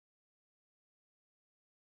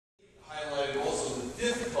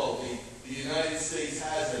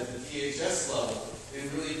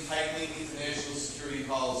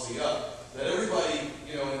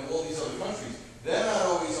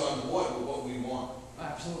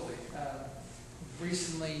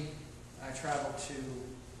recently I traveled to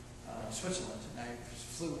Switzerland, and I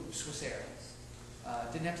flew Swiss Air.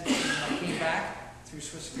 Didn't have to take, when I came back through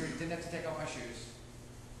Swiss security, didn't have to take off my shoes.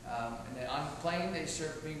 And then on the plane, they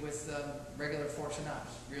served me with regular forks and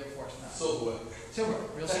knives, real forks and knives. Silver,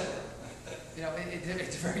 real silver. You know,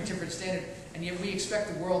 it's a very different standard, and yet we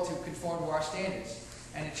expect the world to conform to our standards,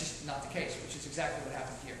 and it's just not the case, which is exactly what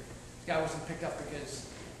happened here. The guy wasn't picked up because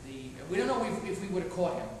we don't know if we would have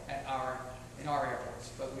caught him in our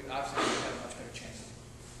airports, but we obviously would have had a much better chance.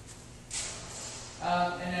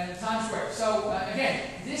 And then Times Square. So again,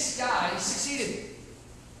 this guy succeeded.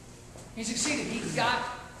 He succeeded. He got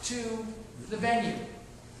to the venue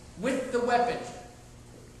with the weapon.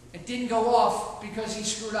 It didn't go off because he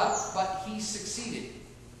screwed up, but he succeeded.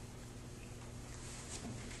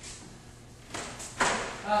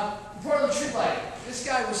 Portland street lighting. This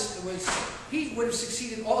guy he would have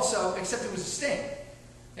succeeded also, except it was a sting.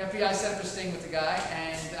 The FBI set up a sting with the guy,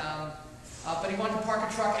 and but he wanted to park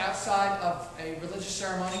a truck outside of a religious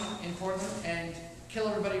ceremony in Portland and kill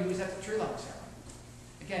everybody who was at the tree lighting ceremony.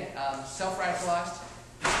 Again, self-radicalized,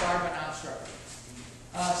 inspired by non-instructor.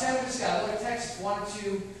 San Francisco, like Texas, wanted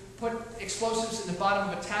to put explosives in the bottom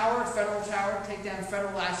of a tower, federal tower, take down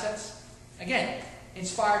federal assets. Again,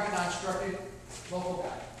 inspired but not instructed, local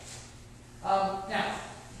guy. Now,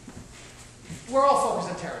 we're all focused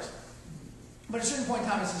on terrorism. But at a certain point in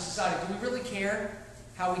time as a society, do we really care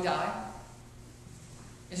how we die?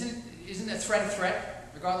 Isn't a threat a threat,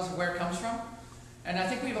 regardless of where it comes from? And I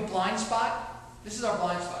think we have a blind spot. This is our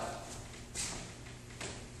blind spot.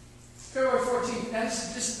 February 14th. Now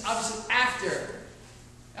this is obviously after.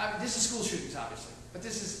 This is school shootings, obviously, but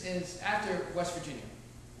this is after West Virginia.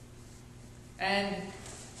 And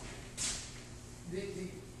this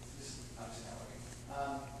is obviously not working.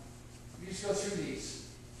 You just go through these.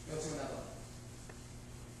 Go through another one.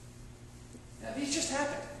 Now these just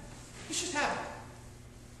happened. These just happened.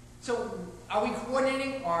 So are we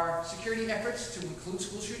coordinating our security efforts to include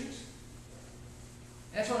school shootings?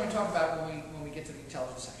 And that's what I'm going to talk about when we get to the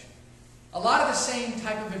intelligence section. A lot of the same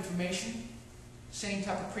type of information, same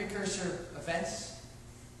type of precursor events,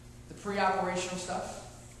 the pre-operational stuff,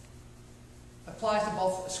 applies to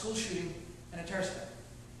both a school shooting and a terrorist event.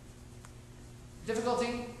 The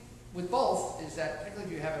difficulty with both is that,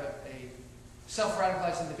 particularly if you have a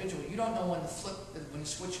self-radicalized individual, you don't know when the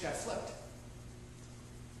switch got flipped.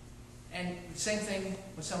 And the same thing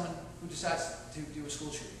with someone who decides to do a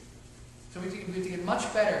school shooting. So we have to get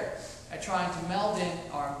much better at trying to meld in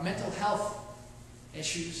our mental health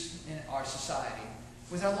issues in our society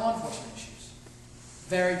with our law enforcement issues.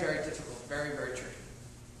 Very, very difficult. Very, very tricky.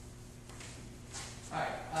 All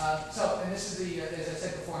right. And this is as I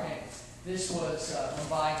said beforehand, this was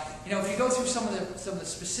Mumbai. You know, if you go through some of the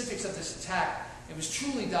specifics of this attack, it was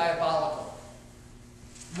truly diabolical.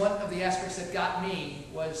 One of the aspects that got me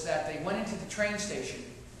was that they went into the train station,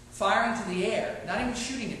 firing to the air, not even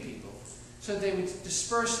shooting at people, so they would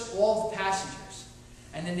disperse all the passengers.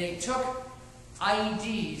 And then they took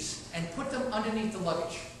IEDs and put them underneath the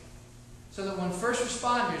luggage, so that when first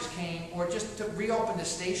responders came, or just to reopen the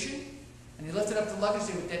station, and they lifted up the luggage,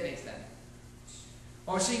 they would detonate them.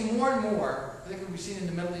 What we're seeing more and more, particularly we've seen in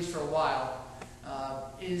the Middle East for a while,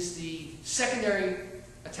 is the secondary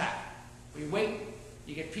attack. We wait,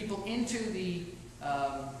 you get people into the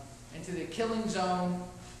killing zone,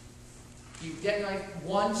 you detonate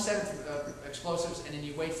one set of explosives, and then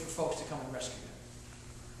you wait for folks to come and rescue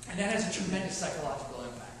them. And that has a tremendous psychological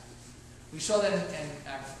impact. We saw that in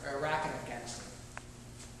Iraq and Afghanistan.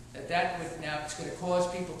 It's going to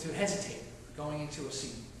cause people to hesitate going into a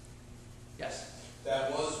scene. Yes?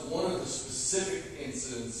 That was one of the specific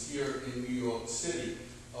incidents here in New York City,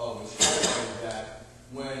 which highlighted that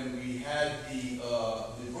when we had the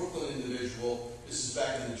Brooklyn individual, this is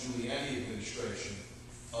back in the Giuliani administration,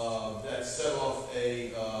 that set off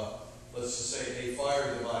a, let's just say, a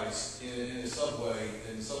fire device in the subway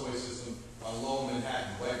system on Lower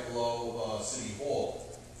Manhattan, right below City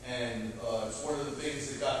Hall. And it's one of the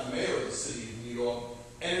things that got the mayor of the city of New York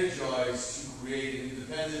energized to create an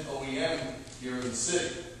independent OEM here in the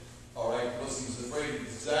city. All right, because he was afraid of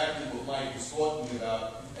exactly what Mike was talking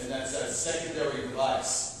about, and that's that secondary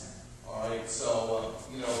device. All right, so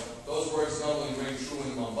you know, those words not only rang true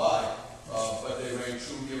in Mumbai, but they rang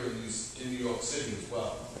true here in New York City as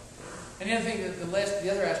well. And the other thing,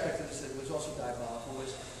 the other aspect of this that was also diabolical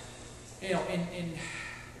was, you know, in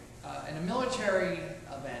a military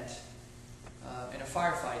event, in a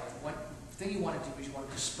firefight, one thing you want to do is you want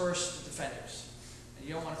to disperse the defenders. And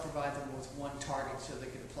you don't want to provide them with one target so they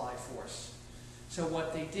can apply force. So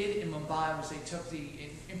what they did in Mumbai was they took the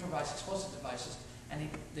improvised explosive devices and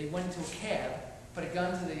they went into a cab put a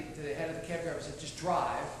gun to the head of the cab driver and said, just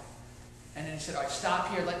drive. And then he said, all right,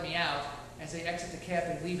 stop here, let me out. As they exit the cab,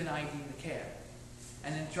 they leave an ID in the cab.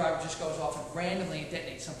 And then the driver just goes off and randomly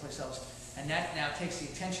detonates someplace else. And that now takes the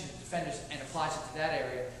attention of the defenders and applies it to that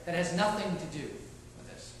area that has nothing to do with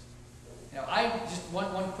this. You know,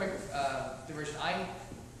 one quick diversion. I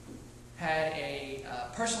had a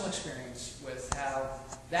personal experience with how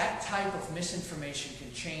that type of misinformation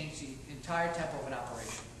can change the entire tempo of an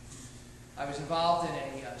operation. I was involved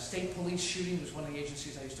in a state police shooting. It was one of the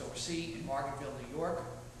agencies I used to oversee in Margaretville, New York.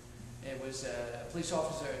 It was a police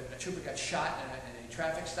officer, a trooper got shot in a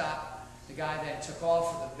traffic stop. The guy then took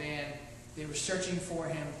off with a van. They were searching for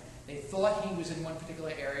him. They thought he was in one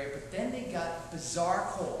particular area, but then they got a bizarre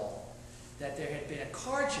call that there had been a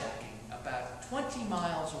carjacking about 20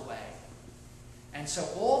 miles away. And so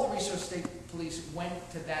all the Resource State Police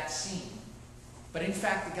went to that scene. But in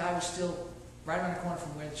fact, the guy was still right around the corner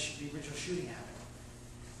from where the original shooting happened.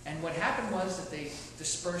 And what happened was that they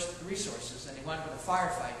dispersed the resources and they wound up with a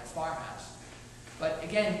firefight at a farmhouse. But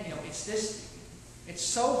again, you know, it's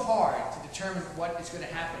so hard to determine what is going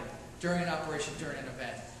to happen during an operation, during an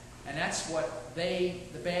event. And that's what the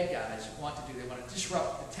bad guys, want to do. They want to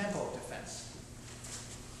disrupt the tempo of defense.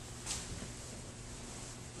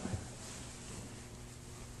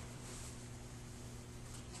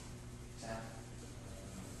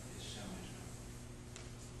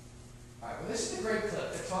 All right, well, this is a great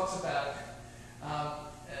clip that talks about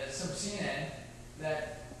some CNN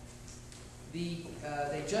that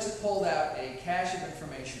they just pulled out a cache of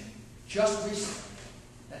information just recently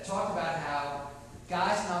that talked about how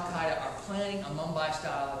guys in Al-Qaeda are planning a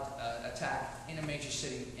Mumbai-style attack in a major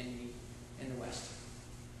city in the West.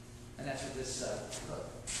 And that's what this clip.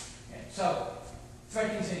 Okay, so,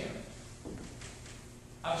 threat continuum.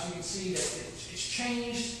 Obviously, you can see that it's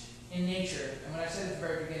changed in nature, and when I said at the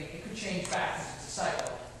very beginning, it could change back because it's a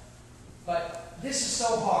cycle. But this is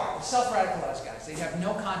so hard. The self-radicalized guys, they have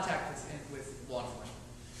no contact with law enforcement.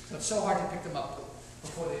 So it's so hard to pick them up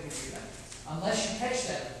before they can do that, unless you catch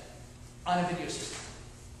them on a video system.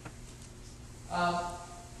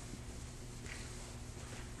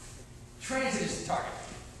 Transit is the target.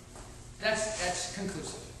 That's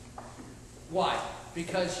conclusive. Why?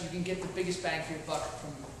 Because you can get the biggest bang for your buck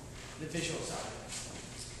from the visual side of it.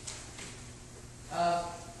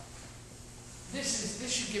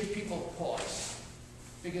 This should give people pause,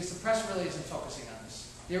 because the press really isn't focusing on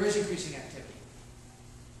this. There is increasing activity.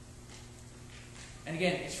 And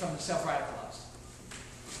again, it's from the self-radicalized.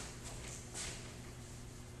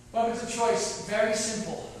 Weapons of choice, very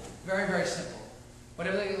simple. Very, very simple.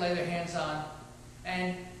 Whatever they can lay their hands on.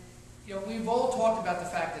 And you know, we've all talked about the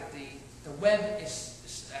fact that the web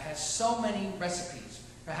has so many recipes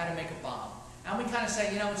for how to make a bomb. And we kind of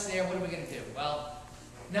say, you know, it's there, what are we going to do? Well,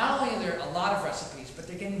 not only are there a lot of recipes, but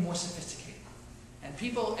they're getting more sophisticated. And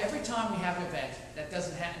people, every time we have an event that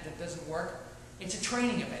doesn't work, it's a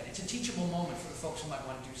training event. It's a teachable moment for the folks who might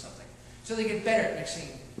want to do something. So they get better at mixing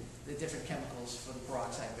the different chemicals for the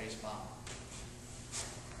peroxide-based bomb.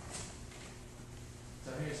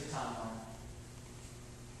 So here's the timeline.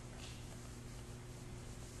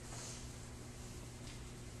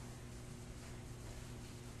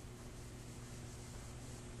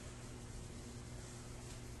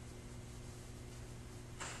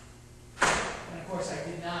 And of course, I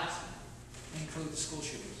did not include the school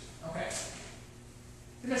shootings. Okay.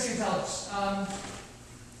 Domestic intelligence.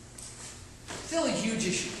 Still a huge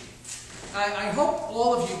issue. I hope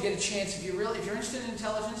all of you get a chance, if you're interested in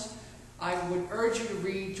intelligence, I would urge you to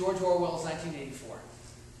read George Orwell's 1984.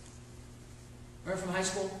 Remember from high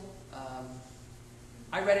school?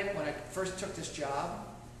 I read it when I first took this job,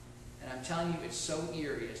 and I'm telling you, it's so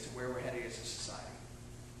eerie as to where we're headed as a society.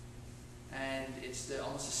 And it's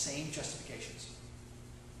almost the same justifications.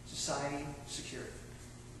 Society, security.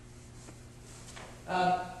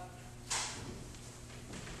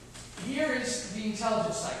 Here is the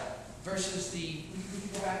intelligence cycle versus the... We can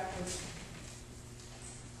go back, please.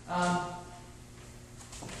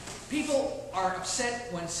 People are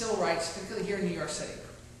upset when civil rights, particularly here in New York City,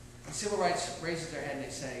 when civil rights raises their head and they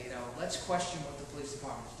say, you know, let's question what the police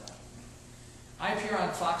department has done. I appear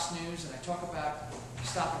on Fox News and I talk about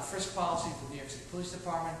stop and frisk policy of the New York City Police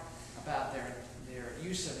Department, about their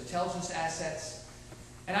use of intelligence assets,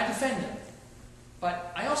 and I defend them.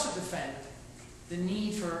 But I also defend the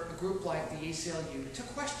need for a group like the ACLU to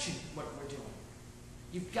question what we're doing.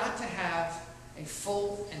 You've got to have a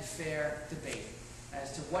full and fair debate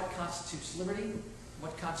as to what constitutes liberty,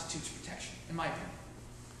 what constitutes protection, in my opinion.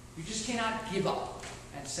 You just cannot give up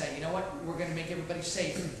and say, you know what, we're going to make everybody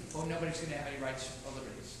safe, but nobody's going to have any rights or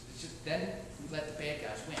liberties. It's just, then we let the bad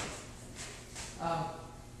guys win.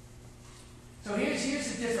 So here's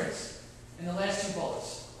the difference in the last two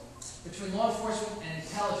bullets between law enforcement and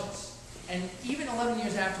intelligence. And even 11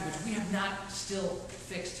 years afterwards, we have not still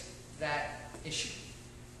fixed that issue.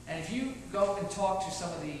 And if you go and talk to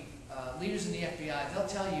some of the leaders in the FBI, they'll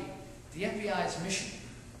tell you the FBI's mission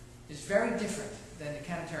is very different than the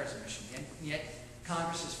counterterrorism mission. And yet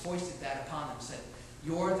Congress has foisted that upon them, said,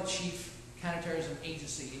 you're the chief counterterrorism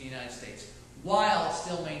agency in the United States, while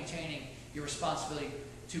still maintaining your responsibility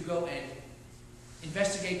to go and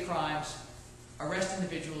investigate crimes, arrest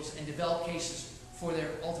individuals, and develop cases for their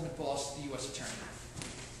ultimate boss, the U.S. Attorney.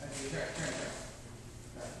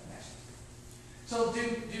 So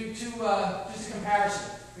do just a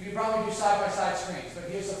comparison. We could probably do side-by-side screens, but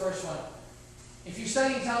here's the first one. If you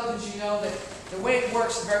study intelligence, you know that the way it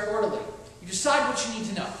works is very orderly. You decide what you need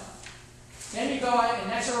to know. Then you go out, and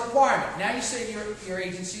that's a requirement. Now you say to your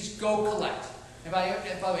agencies, go collect. And by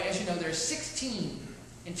the way, as you know, there are 16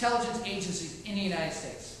 intelligence agencies in the United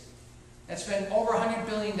States that spend over $100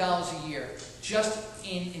 billion a year just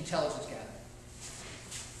in intelligence gathering.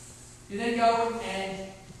 You then go and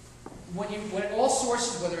when all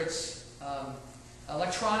sources, whether it's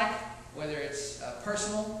electronic, whether it's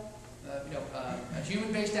personal,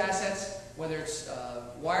 human-based assets, whether it's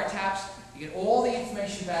wiretaps, you get all the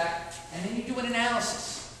information back, and then you do an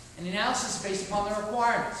analysis. And the analysis is based upon the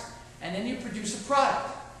requirements. And then you produce a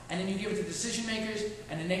product. And then you give it to decision makers,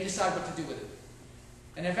 and then they decide what to do with it.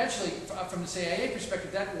 And eventually, from the CIA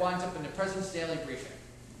perspective, that winds up in the President's daily briefing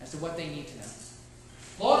as to what they need to know.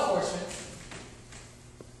 Law enforcement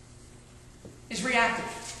is reactive.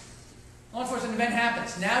 Law enforcement event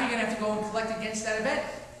happens. Now you're going to have to go and collect against that event.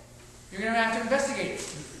 You're going to have to investigate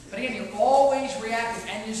it. But again, you're always reactive,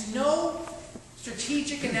 and there's no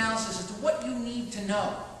strategic analysis as to what you need to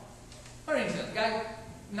know. What do you need to know? The guy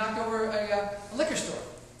knocked over a liquor store.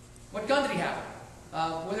 What gun did he have?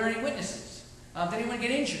 Were there any witnesses? Did anyone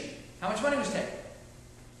get injured? How much money was taken?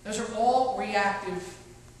 Those are all reactive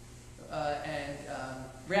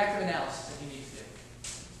reactive analysis that you need to do.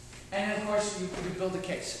 And then, of course, you build a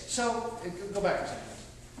case. So, go back for a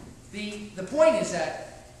second. The point is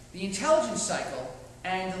that the intelligence cycle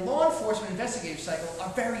and the law enforcement investigative cycle are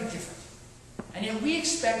very different. And yet we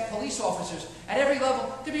expect police officers at every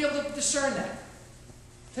level to be able to discern that,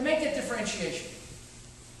 to make that differentiation.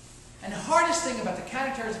 And the hardest thing about the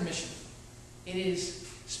counterterrorism mission, it is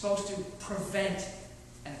supposed to prevent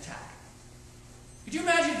an attack. Could you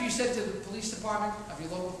imagine if you said to the police department of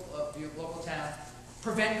your local town,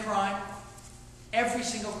 prevent crime, every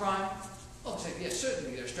single crime? Well, say, yes,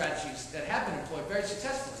 certainly there are strategies that have been employed very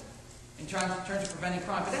successfully in terms of preventing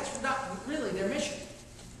crime, but that's not really their mission.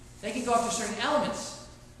 They can go after certain elements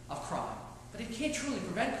of crime, but they can't truly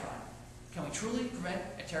prevent crime. Can we truly prevent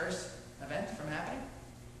a terrorist event from happening?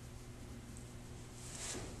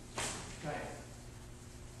 Go ahead.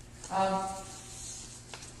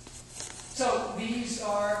 So these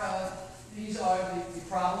are the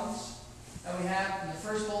problems that we have. In the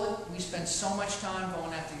first bullet, we spend so much time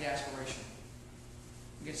going after the aspiration.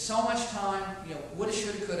 We get so much time, woulda,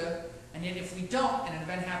 shoulda, coulda, and yet if we don't, and an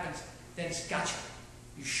event happens, then it's gotcha.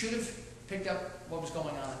 You should have picked up what was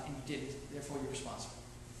going on, and you didn't. Therefore, you're responsible.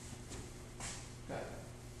 Good.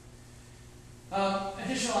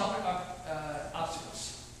 Additional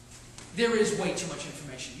obstacles. There is way too much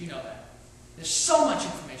information. You know that. There's so much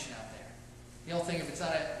information out there. The old thing, if it's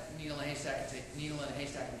not a needle in a haystack, it's a needle in a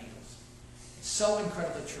haystack of needles. It's so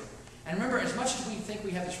incredibly true. And remember, as much as we think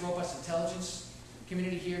we have this robust intelligence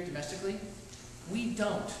community here domestically, we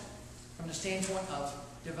don't, from the standpoint of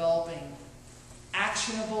developing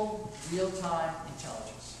actionable, real-time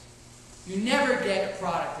intelligence. You never get a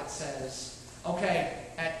product that says, okay,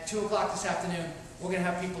 at 2 o'clock this afternoon, we're going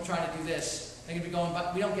to have people trying to do this. They're going to be going,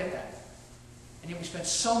 but we don't get that. And yet we spend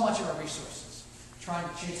so much of our resources trying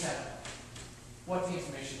to chase that out. What the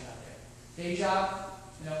information out there? Day job,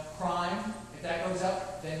 crime. If that goes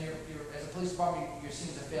up, then you're as a police department, you're seen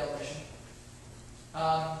as a failed mission.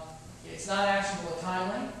 It's not actionable or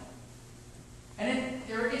timely. And then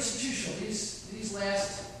there are institutional. These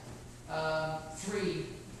last 3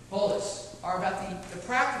 bullets are about the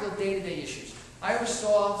practical day-to-day issues. I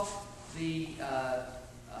oversaw the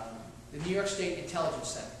New York State Intelligence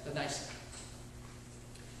Center, the NICE.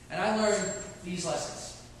 And I learned these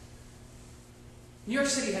lessons. New York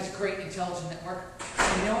City has a great intelligence network.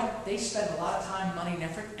 And you know what? They spend a lot of time, money, and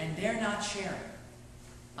effort, and they're not sharing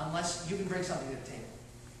unless you can bring something to the table.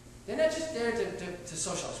 They're not just there to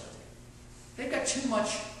socialize with you. They've got too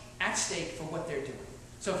much at stake for what they're doing.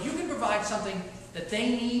 So if you can provide something that they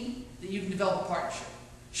need, that you can develop a partnership.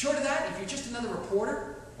 Short of that, if you're just another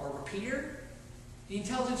reporter or repeater, The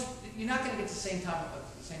intelligence, you're not going to get the same type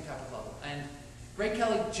of level. And Greg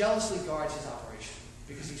Kelly jealously guards his operation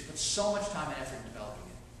because he's put so much time and effort in developing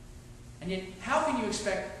it. And yet, how can you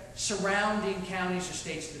expect surrounding counties or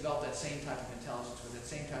states to develop that same type of intelligence with that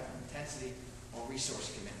same type of intensity or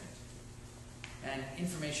resource commitment? And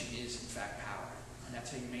information is, in fact, power. And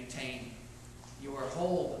that's how you maintain your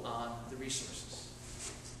hold on the resources.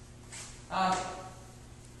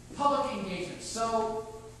 Public engagement. So,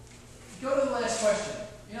 go to the last question.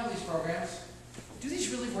 You know these programs. Do these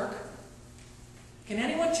really work? Can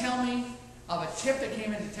anyone tell me of a tip that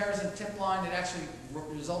came into the terrorism tip line that actually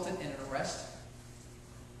resulted in an arrest?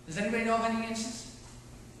 Does anybody know of any instance?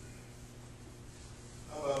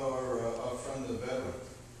 How about our friend the veteran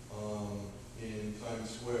in Times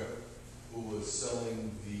Square who was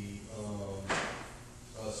selling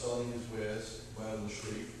selling his wares right on the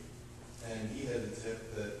street, and he had a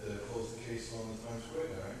tip that closed the case on the Times Square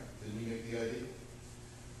guy, right? Didn't he make the ID?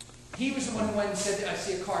 He was the one who went and said, I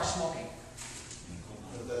see a car smoking.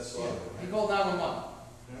 But that's all. Yeah. Right? He called 911.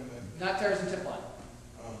 Okay. Not terrorism tip line.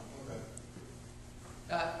 Oh,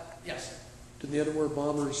 okay. Yes. Did the Edinburgh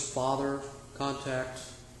bomber's father contact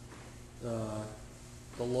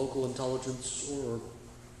the local intelligence, or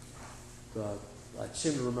I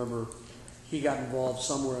seem to remember he got involved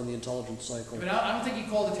somewhere in the intelligence cycle. But I don't think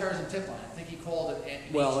he called the terrorism tip line. I think he called it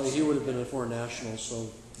an Well, agency. he would have been a foreign national,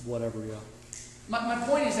 so whatever, yeah. My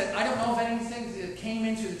point is that I don't know of anything that came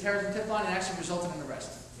into the terrorism tip line and actually resulted in an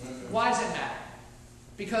arrest. Okay. Why does it matter?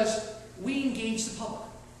 Because we engage the public.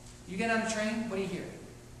 You get on a train, what do you hear?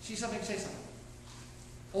 See something, say something.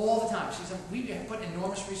 All the time. See something. We have put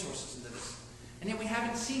enormous resources into this. And yet we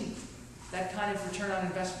haven't seen that kind of return on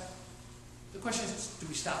investment. The question is, do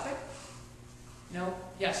we stop it? No?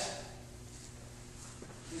 Yes?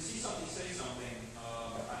 You see something, say something.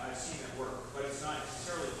 I've seen it work, but it's not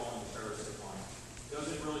necessarily calling the terrorist tip line.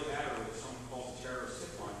 Does it really matter if someone calls the terrorist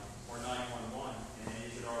tip line or 911, and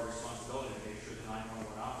is it our responsibility to make sure the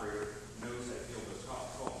 911 operator knows that field those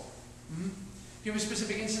calls? Mm-hmm. Do you have a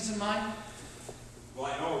specific instance in mind?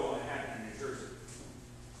 Well, I know it happened in New Jersey.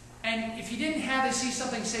 And if you didn't have the See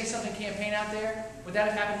Something, Say Something campaign out there, would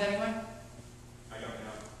that have happened anyway? I don't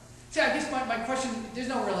know. See, I guess my question, there's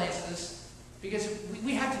no real answer to this, because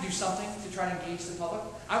we have to do something to try to engage the public.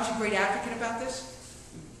 I was a great advocate about this,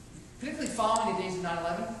 particularly following the days of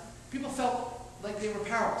 9/11. People felt like they were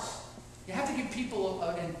powerless. You have to give people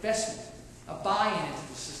an investment, a buy-in into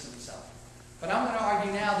the system itself. But I'm going to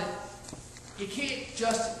argue now that you can't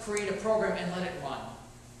just create a program and let it run.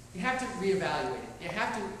 You have to reevaluate it. You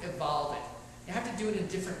have to evolve it. You have to do it in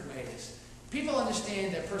different ways. People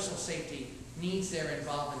understand that personal safety needs their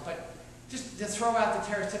involvement, but just to throw out the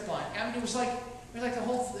terrorist tip line, I mean, it was like the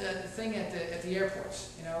whole thing at the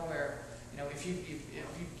airports, where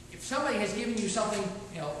if somebody has given you something,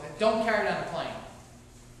 don't carry it on a plane.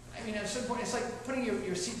 I mean, at a certain point, it's like putting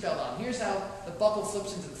your seatbelt on. Here's how the buckle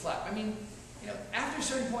flips into the flap. I mean, after a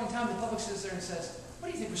certain point in time, the public sits there and says, "What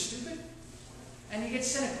do you think, we're stupid?" And you get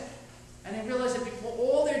cynical, and they realize that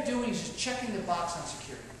all they're doing is just checking the box on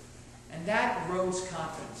security, and that erodes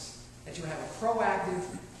confidence. That you have a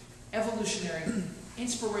proactive, evolutionary,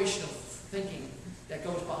 inspirational thinking that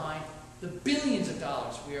goes behind the billions of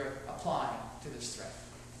dollars we are applying to this threat.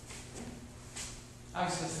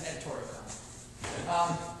 Obviously, it's an editorial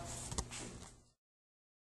comment.